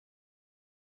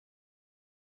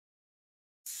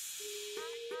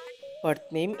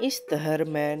Birth name is Dhar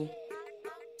Man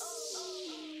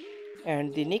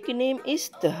and the nickname is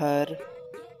Dhar.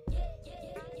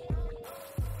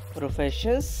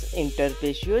 Professions: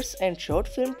 interpreters and short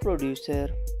film producer.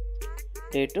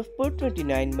 Date of birth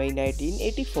 29 May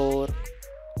 1984.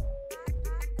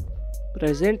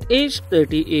 Present age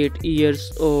 38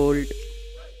 years old.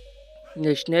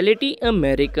 Nationality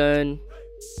American.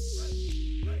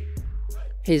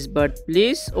 His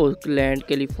birthplace Oakland,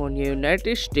 California,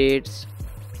 United States.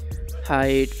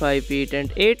 Height 5 feet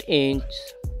and 8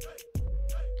 inches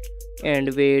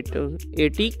and weight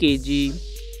 80 kg.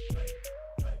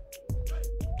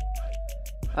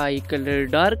 Eye color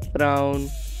dark brown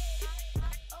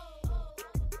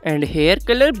and hair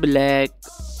color black.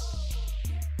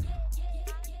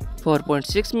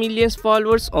 4.6 million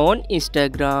followers on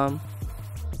Instagram.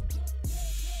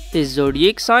 His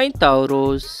zodiac sign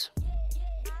Taurus.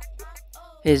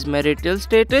 His marital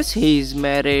status: he is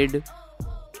married.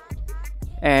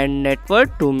 And net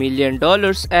worth $2 million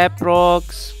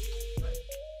approx.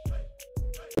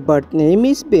 Birth name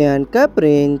is Biannca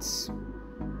Prince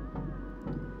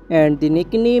and the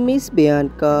nickname is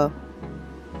Biannca.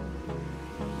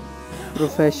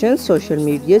 Profession: social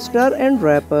media star and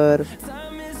rapper.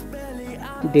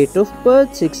 Date of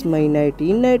birth 6 May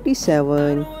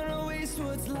 1997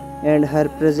 and her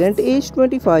present age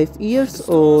 25 years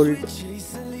old.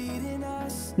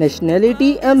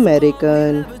 Nationality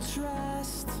American.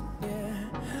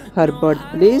 Her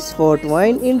birthplace Fort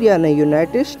Wayne, Indiana,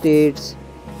 United States.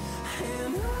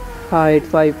 Height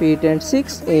 5 feet and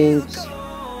 6 inches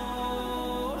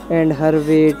and her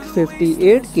weight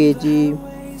 58 kg.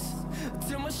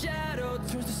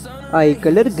 Eye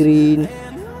color green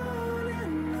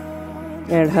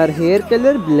and her hair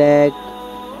color black.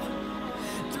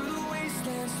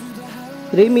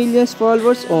 3 million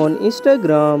followers on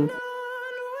Instagram.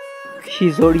 She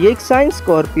zodiac sign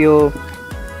Scorpio.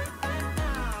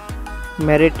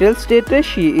 Marital status: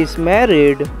 she is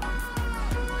married.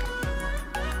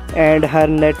 And her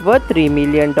net worth $3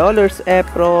 million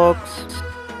approx.